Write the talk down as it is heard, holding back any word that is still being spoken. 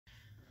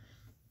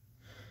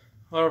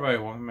Hello everybody,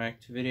 welcome back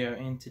to the video,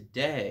 and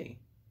today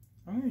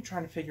I'm going to be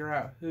trying to figure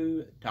out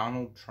who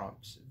Donald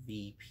Trump's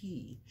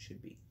VP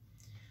should be.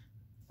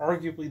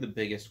 Arguably the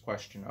biggest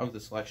question of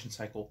this election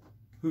cycle,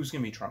 who's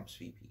going to be Trump's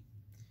VP?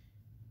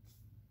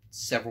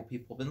 Several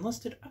people have been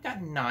listed. I've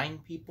got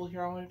 9 people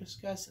here I want to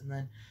discuss, and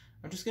then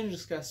I'm just going to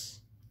discuss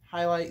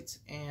highlights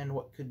and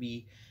what could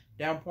be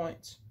down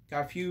points.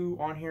 Got a few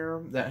on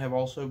here that have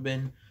also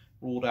been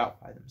ruled out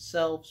by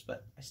themselves,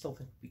 but I still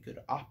think would be good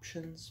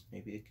options.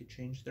 Maybe they could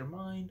change their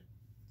mind.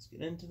 Let's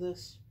get into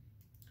this.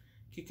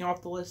 Kicking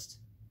off the list,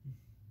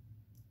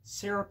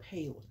 Sarah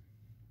Palin.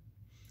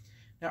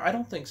 Now, I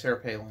don't think Sarah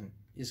Palin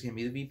is going to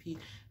be the VP.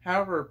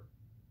 However,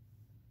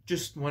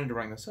 just wanted to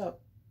bring this up.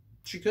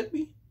 She could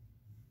be,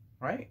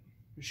 right?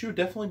 She would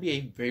definitely be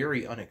a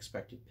very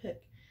unexpected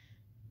pick.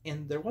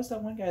 And there was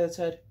that one guy that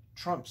said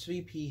Trump's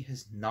VP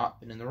has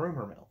not been in the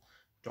rumor mill.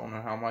 Don't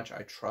know how much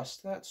I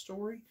trust that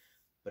story,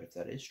 but if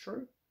that is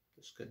true,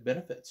 this could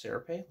benefit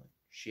Sarah Palin.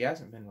 She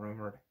hasn't been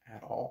rumored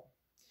at all.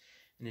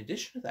 In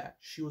addition to that,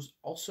 she was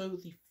also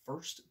the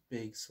first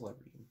big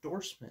celebrity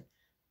endorsement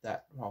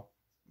that, one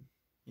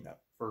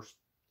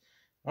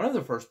of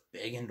the first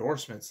big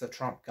endorsements that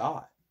Trump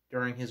got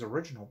during his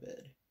original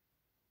bid.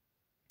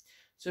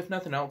 So if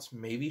nothing else,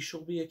 maybe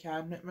she'll be a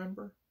cabinet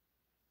member.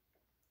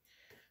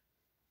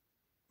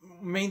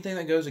 Main thing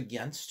that goes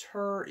against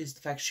her is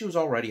the fact she was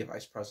already a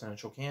vice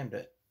presidential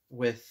candidate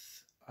with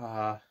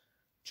John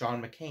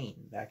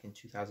McCain back in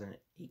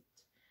 2008.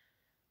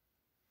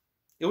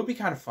 It would be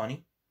kind of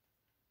funny,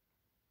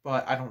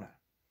 but I don't know.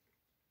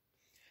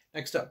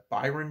 Next up,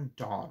 Byron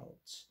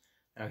Donalds.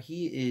 Now,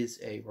 he is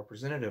a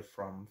representative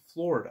from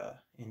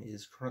Florida and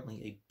is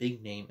currently a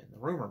big name in the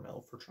rumor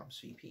mill for Trump's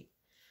VP.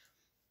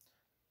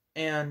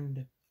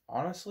 And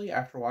honestly,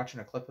 after watching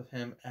a clip of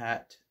him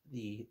at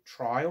the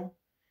trial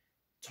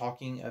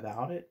talking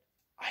about it,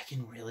 I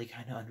can really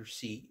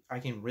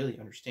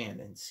understand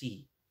and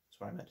see,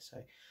 that's what I meant to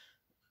say,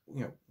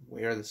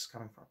 where this is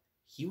coming from.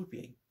 He would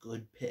be a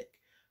good pick.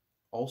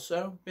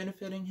 Also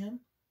benefiting him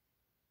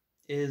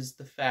is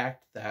the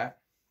fact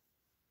that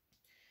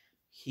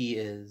he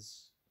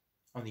is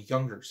on the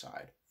younger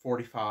side,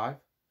 45.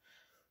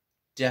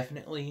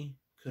 Definitely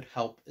could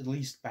help at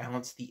least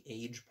balance the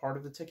age part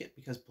of the ticket,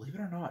 because believe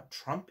it or not,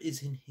 Trump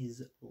is in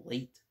his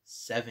late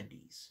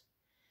 70s.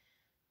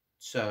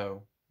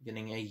 So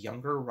getting a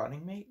younger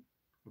running mate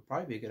would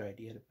probably be a good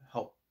idea to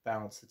help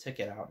balance the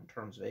ticket out in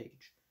terms of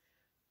age.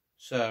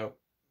 So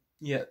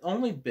yeah,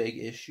 only big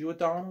issue with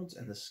Donalds,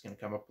 and this is going to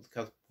come up with a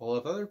couple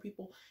of other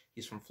people,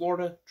 he's from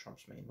Florida.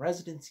 Trump's main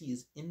residency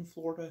is in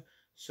Florida.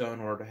 So in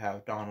order to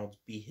have Donalds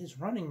be his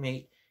running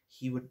mate,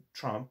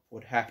 Trump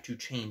would have to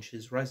change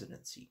his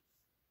residency.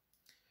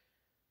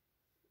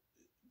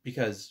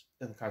 Because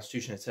in the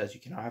Constitution it says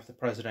you cannot have the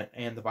president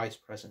and the vice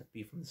president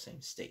be from the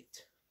same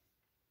state.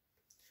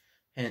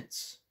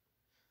 Hence,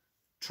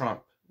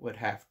 Trump would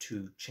have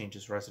to change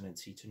his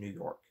residency to New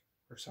York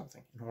or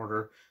something in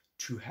order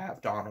to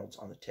have Donalds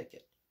on the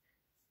ticket.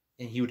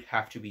 And he would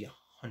have to be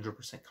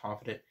 100%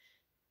 confident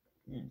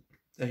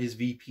that his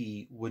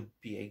VP would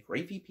be a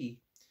great VP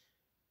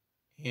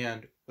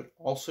and would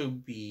also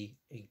be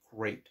a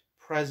great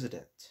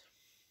president.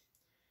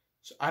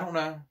 So I don't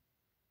know.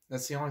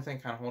 That's the only thing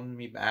kind of holding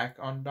me back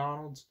on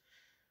Donalds.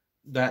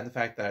 That and the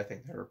fact that I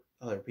think there are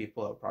other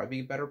people that would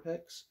probably be better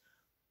picks.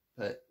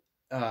 But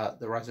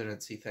the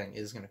residency thing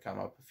is going to come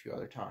up a few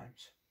other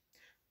times.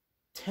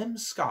 Tim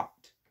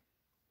Scott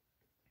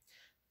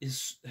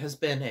has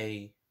been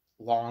a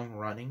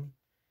long-running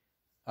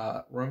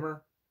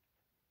rumor.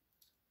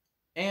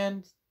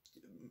 And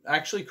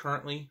actually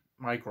currently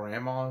my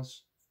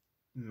grandma's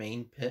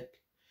main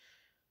pick.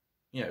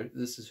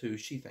 This is who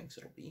she thinks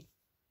it'll be.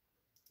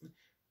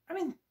 I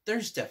mean,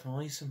 there's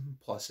definitely some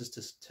pluses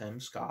to Tim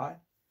Scott.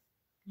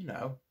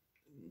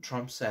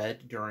 Trump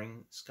said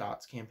during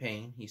Scott's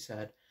campaign, he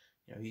said,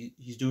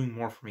 he's doing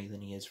more for me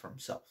than he is for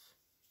himself.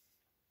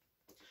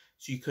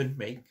 So you could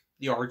make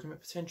the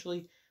argument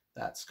potentially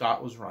that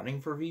Scott was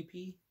running for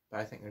VP, but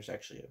I think there's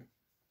actually a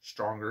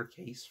stronger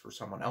case for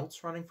someone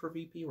else running for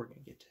VP. We're going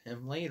to get to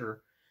him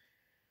later.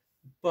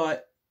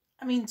 But,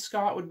 I mean,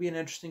 Scott would be an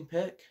interesting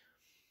pick.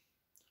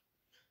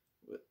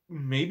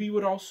 Maybe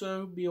would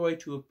also be a way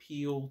to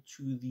appeal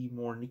to the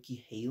more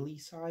Nikki Haley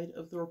side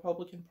of the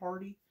Republican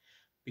Party,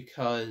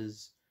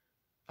 because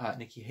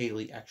Nikki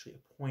Haley actually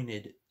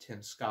appointed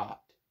Tim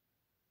Scott.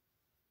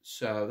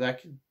 So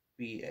that could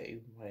be a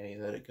way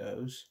that it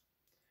goes.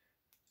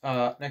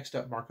 Next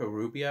up, Marco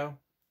Rubio.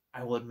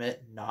 I will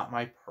admit, not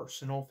my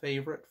personal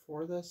favorite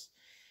for this.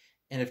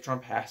 And if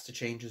Trump has to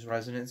change his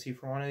residency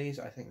for one of these,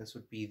 I think this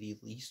would be the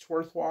least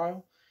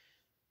worthwhile.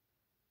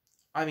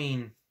 I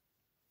mean,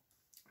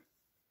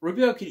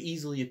 Rubio could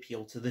easily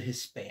appeal to the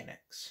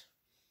Hispanics.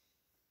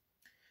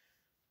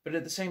 But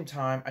at the same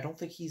time, I don't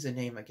think he's a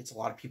name that gets a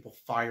lot of people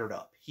fired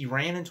up. He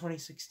ran in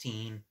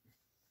 2016.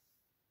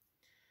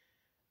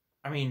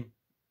 I mean,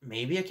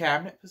 maybe a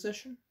cabinet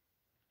position,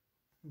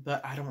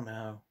 but I don't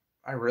know.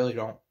 I really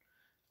don't.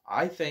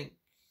 I think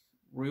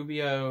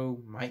Rubio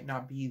might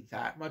not be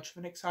that much of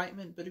an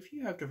excitement, but if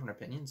you have different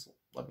opinions,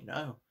 let me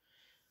know.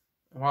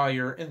 While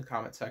you're in the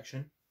comment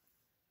section,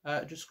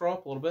 just scroll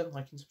up a little bit and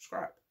like and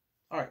subscribe.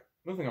 All right,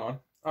 moving on.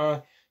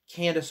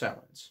 Candace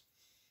Owens.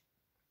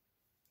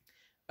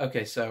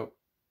 Okay, so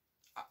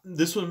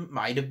this one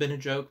might have been a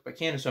joke, but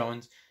Candace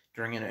Owens,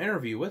 during an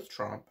interview with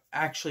Trump,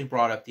 actually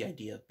brought up the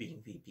idea of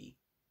being VP.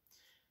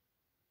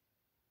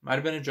 Might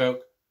have been a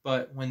joke,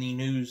 but when the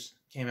news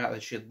came out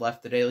that she had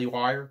left the Daily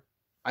Wire,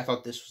 I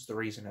thought this was the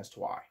reason as to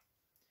why.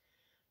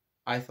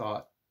 I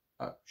thought,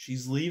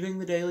 she's leaving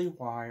the Daily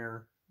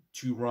Wire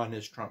to run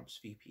as Trump's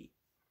VP.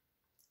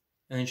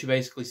 And then she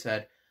basically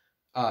said,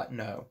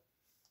 no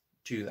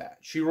to that.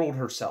 She ruled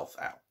herself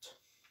out.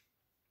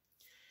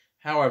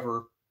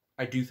 However,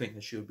 I do think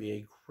that she would be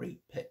a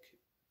great pick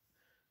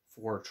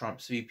for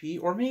Trump's VP,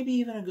 or maybe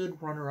even a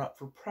good runner-up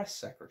for press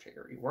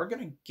secretary. We're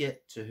going to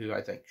get to who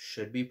I think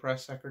should be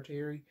press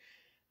secretary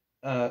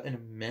in a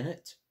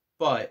minute,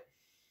 but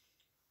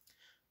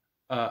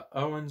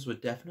Owens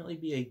would definitely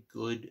be a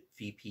good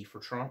VP for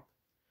Trump,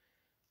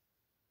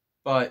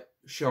 but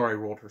she already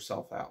ruled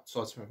herself out, so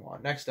let's move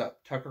on. Next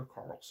up, Tucker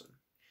Carlson.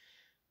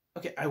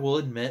 Okay, I will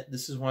admit,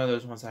 this is one of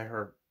those ones I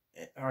heard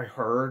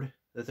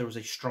that there was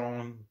a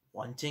strong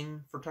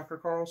wanting for Tucker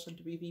Carlson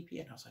to be VP,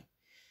 and I was like,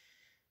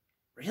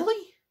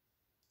 really?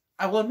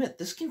 I will admit,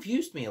 this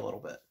confused me a little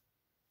bit.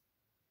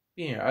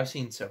 You know, I've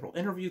seen several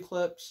interview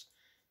clips,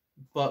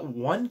 but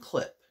one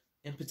clip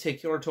in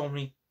particular told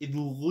me, at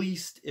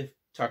least if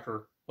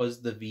Tucker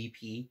was the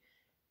VP,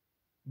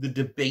 the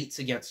debates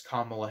against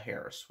Kamala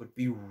Harris would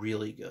be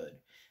really good.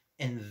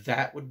 And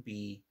that would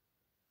be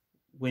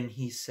when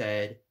he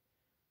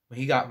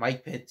got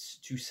Mike Pence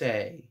to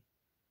say,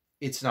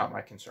 it's not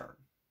my concern.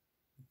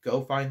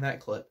 Go find that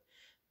clip.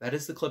 That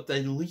is the clip that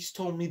at least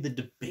told me the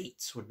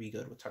debates would be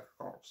good with Tucker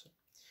Carlson.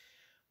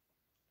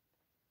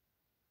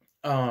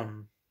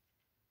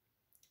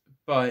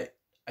 But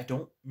I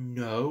don't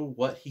know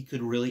what he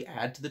could really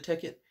add to the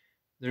ticket.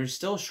 There's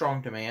still a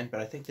strong demand, but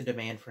I think the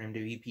demand for him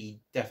to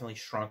VP definitely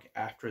shrunk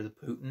after the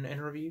Putin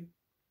interview.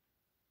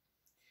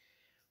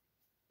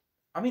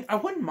 I mean, I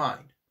wouldn't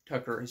mind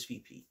Tucker as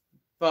VP,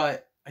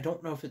 but I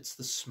don't know if it's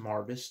the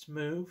smartest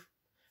move.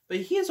 But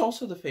he is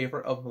also the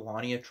favorite of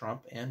Melania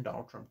Trump and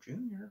Donald Trump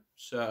Jr.,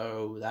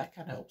 so that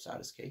kind of helps out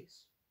his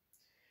case.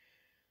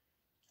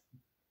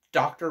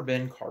 Dr.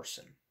 Ben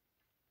Carson.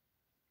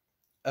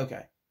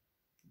 Okay,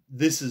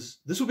 this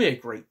will be a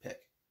great pick.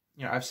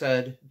 You know, I've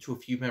said to a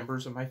few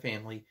members of my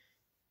family,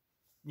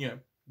 you know,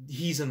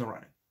 he's in the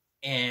running.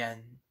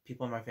 And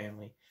people in my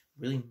family,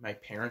 really my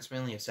parents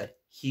mainly, have said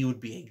he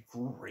would be a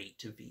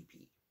great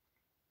VP.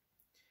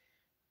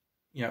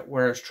 You know,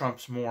 whereas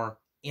Trump's more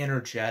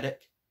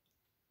energetic,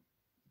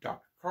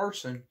 Dr.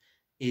 Carson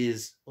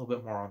is a little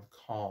bit more on the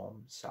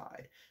calm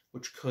side,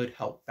 which could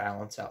help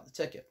balance out the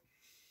ticket.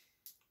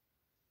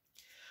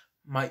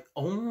 My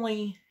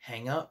only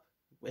hang-up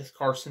with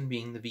Carson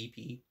being the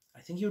VP,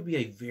 I think he would be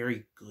a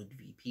very good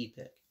VP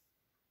pick,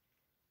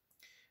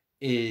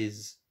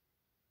 is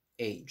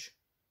age.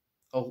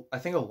 I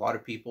think a lot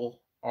of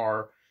people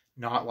are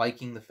not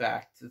liking the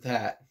fact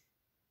that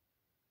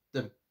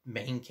the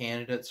main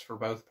candidates for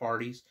both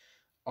parties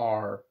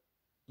are,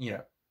 you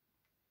know,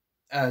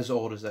 as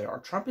old as they are.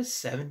 Trump is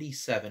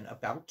 77,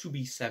 about to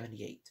be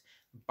 78.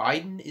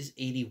 Biden is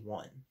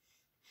 81.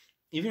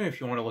 Even if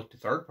you want to look to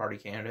third-party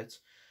candidates,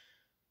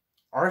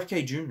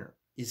 RFK Jr.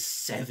 is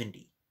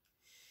 70.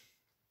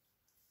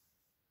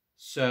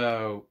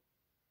 So,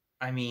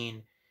 I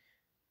mean,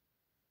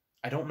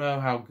 I don't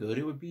know how good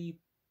it would be.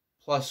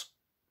 Plus,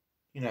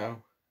 you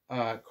know,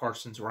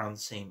 Carson's around the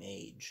same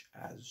age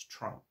as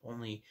Trump.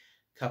 Only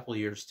a couple of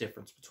years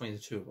difference between the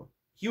two of them.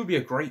 He would be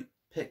a great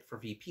pick for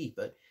VP,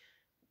 but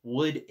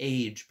would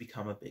age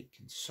become a big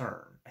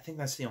concern? I think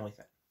that's the only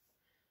thing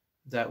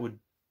that would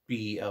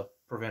be a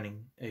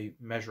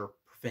measure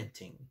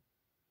preventing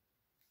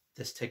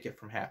this ticket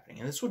from happening.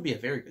 And this would be a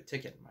very good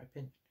ticket, in my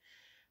opinion.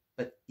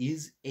 But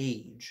is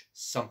age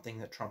something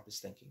that Trump is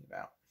thinking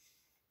about?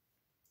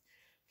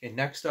 Okay,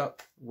 next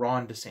up,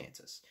 Ron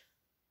DeSantis.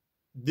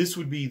 This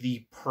would be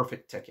the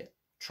perfect ticket.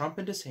 Trump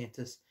and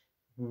DeSantis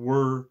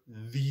were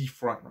the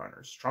front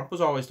runners. Trump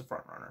was always the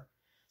front runner.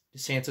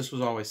 DeSantis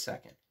was always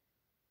second.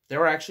 There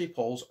were actually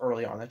polls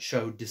early on that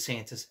showed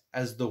DeSantis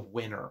as the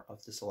winner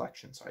of this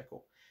election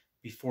cycle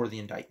before the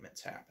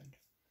indictments happened.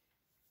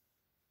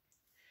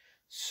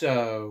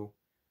 So,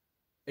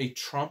 a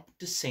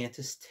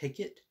Trump-DeSantis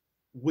ticket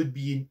would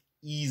be an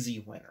easy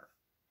winner.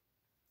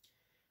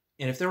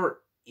 And if there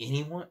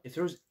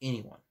was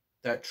anyone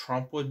that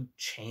Trump would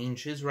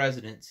change his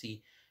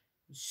residency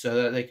so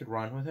that they could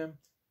run with him,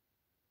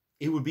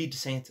 it would be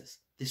DeSantis.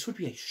 This would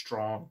be a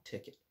strong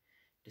ticket.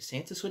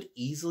 DeSantis would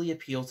easily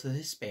appeal to the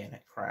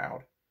Hispanic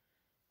crowd,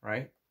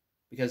 right?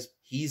 Because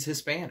he's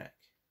Hispanic,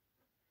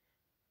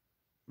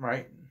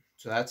 right?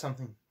 So that's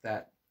something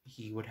that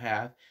he would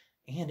have.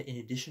 And in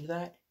addition to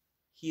that,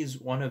 he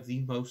is one of the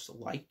most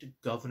liked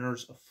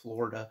governors of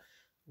Florida.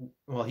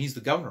 Well, he's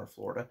the governor of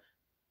Florida.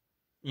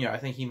 You know, I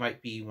think he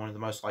might be one of the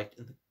most liked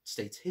in the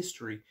state's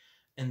history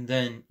And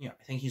then,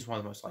 I think he's one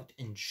of the most liked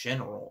in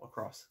general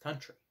across the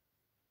country.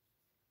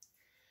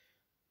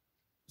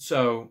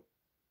 So,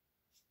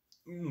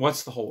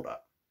 what's the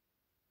holdup?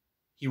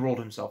 He ruled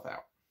himself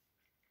out.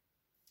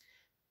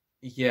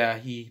 Yeah,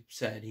 he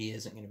said he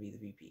isn't going to be the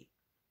VP.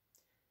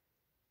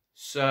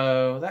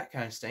 So that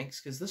kind of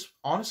stinks, because this,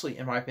 honestly,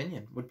 in my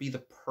opinion, would be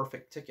the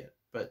perfect ticket.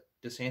 But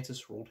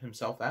DeSantis ruled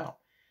himself out.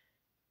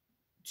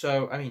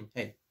 So, I mean,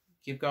 hey,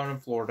 keep going in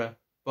Florida,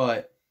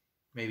 but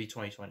maybe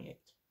 2028.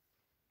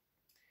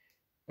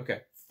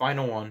 Okay,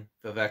 final one,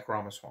 Vivek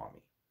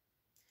Ramaswamy.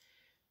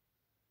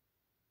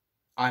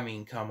 I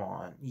mean, come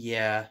on.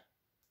 Yeah.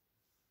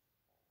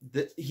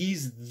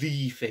 He's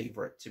the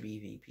favorite to be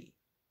VP.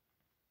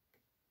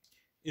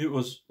 It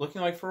was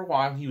looking like for a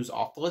while he was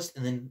off the list,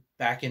 and then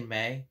back in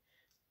May,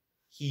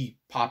 he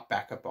popped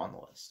back up on the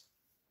list.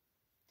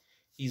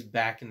 He's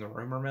back in the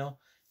rumor mill.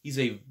 He's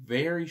a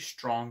very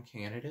strong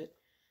candidate.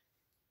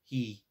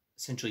 He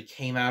essentially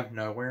came out of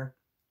nowhere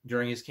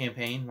during his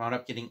campaign, wound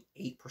up getting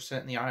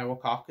 8% in the Iowa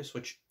caucus,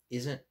 which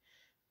isn't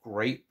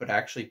great, but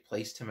actually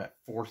placed him at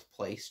 4th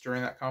place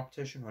during that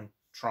competition when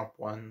Trump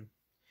won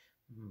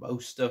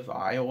most of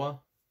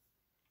Iowa.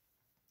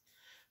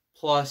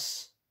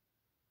 Plus,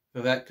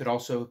 Vivek could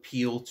also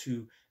appeal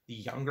to the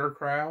younger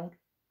crowd.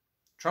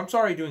 Trump's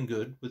already doing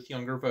good with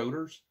younger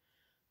voters,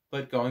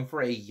 but going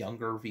for a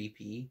younger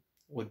VP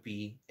would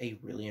be a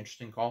really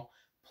interesting call.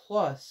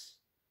 Plus,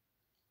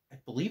 I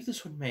believe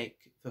this would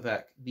make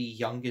Vivek the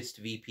youngest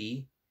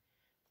VP.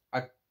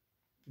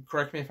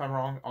 Correct me if I'm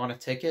wrong, on a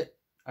ticket.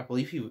 I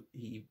believe he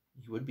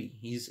would be.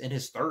 He's in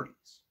his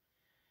 30s.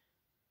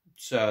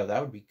 So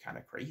that would be kind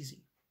of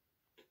crazy.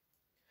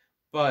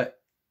 But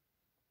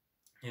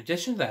in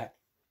addition to that,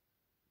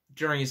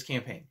 during his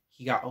campaign,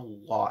 he got a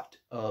lot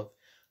of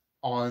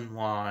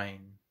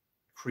online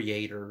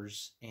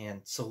creators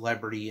and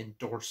celebrity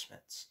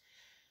endorsements.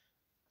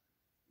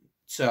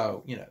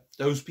 So,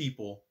 those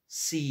people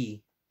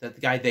see that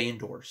the guy they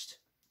endorsed,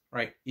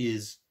 right,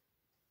 is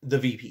the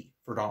VP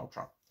for Donald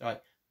Trump. They're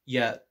like,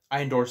 yeah,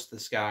 I endorsed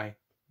this guy.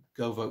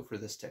 Go vote for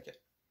this ticket.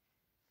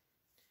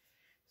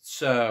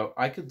 So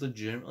I could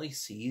legitimately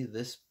see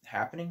this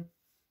happening.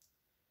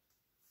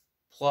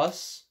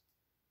 Plus,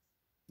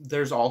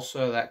 there's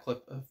also that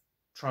clip of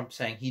Trump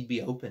saying he'd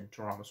be open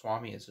to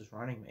Ramaswamy as his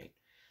running mate,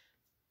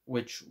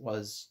 which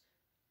was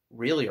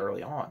really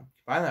early on.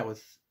 Combine that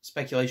with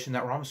speculation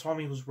that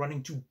Ramaswamy was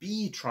running to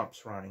be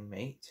Trump's running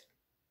mate.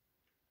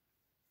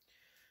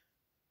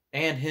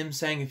 And him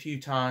saying a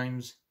few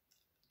times,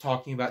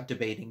 talking about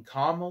debating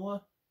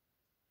Kamala.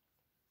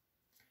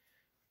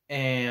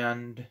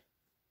 And,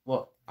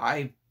 look,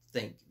 I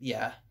think,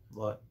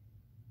 look,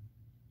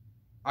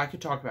 I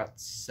could talk about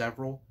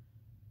several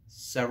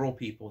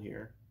people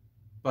here,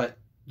 but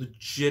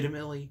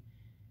legitimately,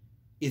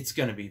 it's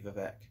going to be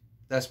Vivek.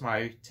 That's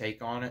my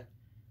take on it.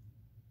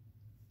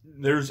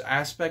 There's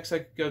aspects I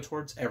could go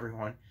towards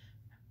everyone,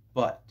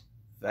 but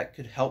that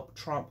could help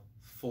Trump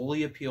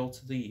fully appeal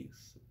to the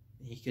youth.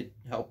 He could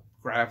help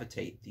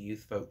gravitate the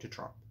youth vote to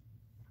Trump.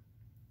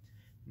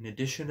 In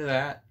addition to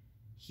that,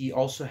 he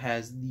also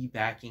has the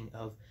backing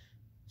of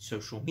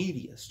social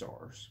media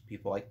stars.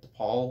 People like the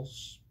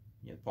Pauls.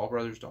 The Paul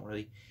brothers, don't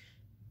really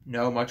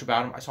know much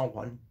about them. I saw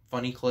one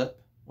funny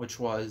clip, which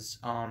was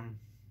one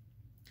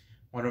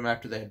of them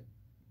after they had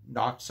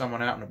knocked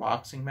someone out in a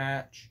boxing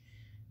match,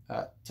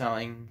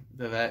 telling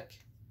Vivek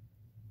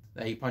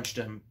that he punched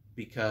him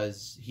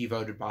because he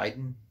voted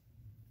Biden.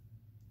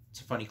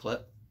 It's a funny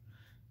clip.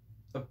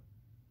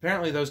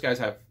 Apparently those guys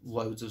have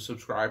loads of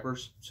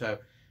subscribers, so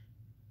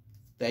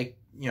they,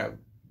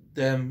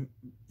 them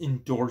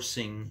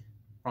endorsing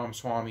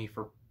Ramaswamy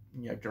for,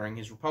 during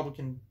his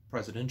Republican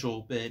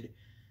presidential bid,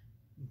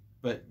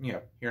 but,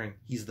 hearing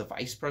he's the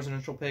vice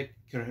presidential pick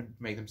could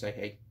make them say,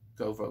 hey,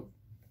 go vote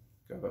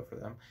for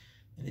them.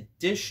 In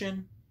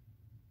addition,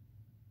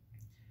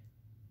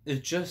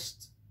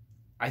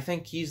 I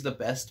think he's the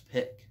best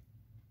pick.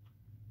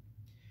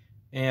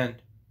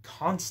 And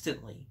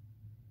constantly,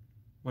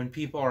 when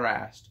people are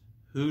asked,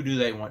 who do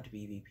they want to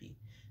be VP?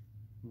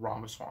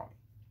 Ramaswamy.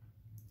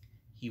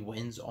 He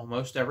wins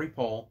almost every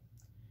poll.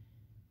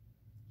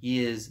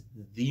 He is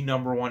the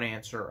number one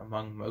answer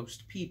among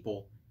most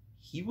people.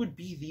 He would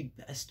be the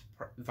best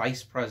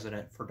vice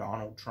president for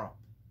Donald Trump.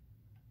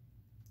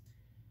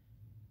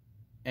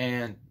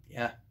 And,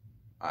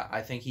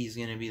 I think he's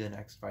going to be the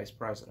next vice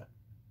president.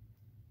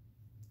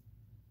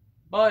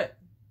 But,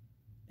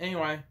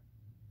 anyway,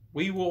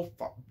 we will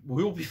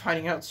be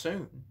finding out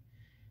soon.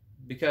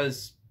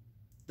 Because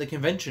the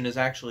convention is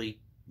actually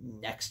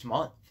next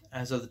month.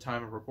 As of the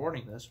time of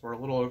recording this, we're a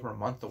little over a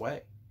month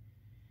away.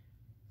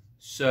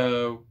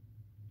 So,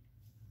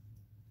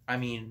 I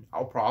mean,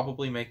 I'll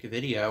probably make a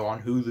video on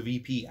who the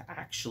VP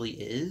actually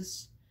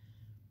is.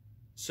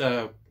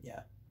 So,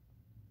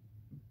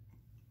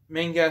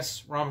 main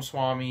guess,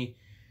 Ramaswamy.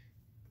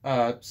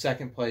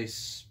 Second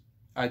place,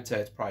 I'd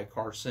say it's probably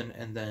Carson,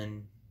 and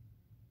then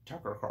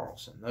Tucker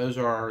Carlson. Those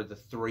are the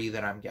three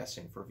that I'm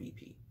guessing for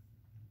VP.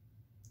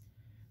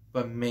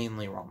 But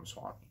mainly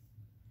Ramaswamy.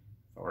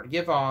 If I were to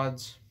give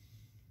odds,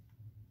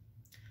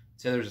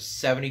 say there's a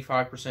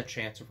 75%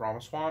 chance of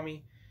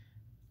Ramaswamy.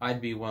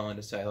 I'd be willing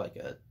to say like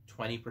a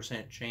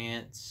 20%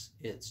 chance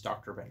it's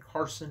Dr. Ben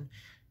Carson,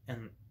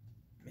 and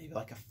maybe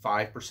like a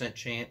 5%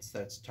 chance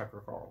that's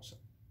Tucker Carlson.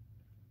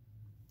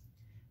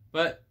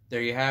 But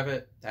there you have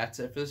it. That's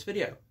it for this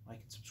video. Like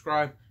and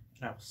subscribe,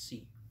 and I will see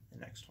you in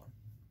the next one.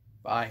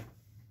 Bye.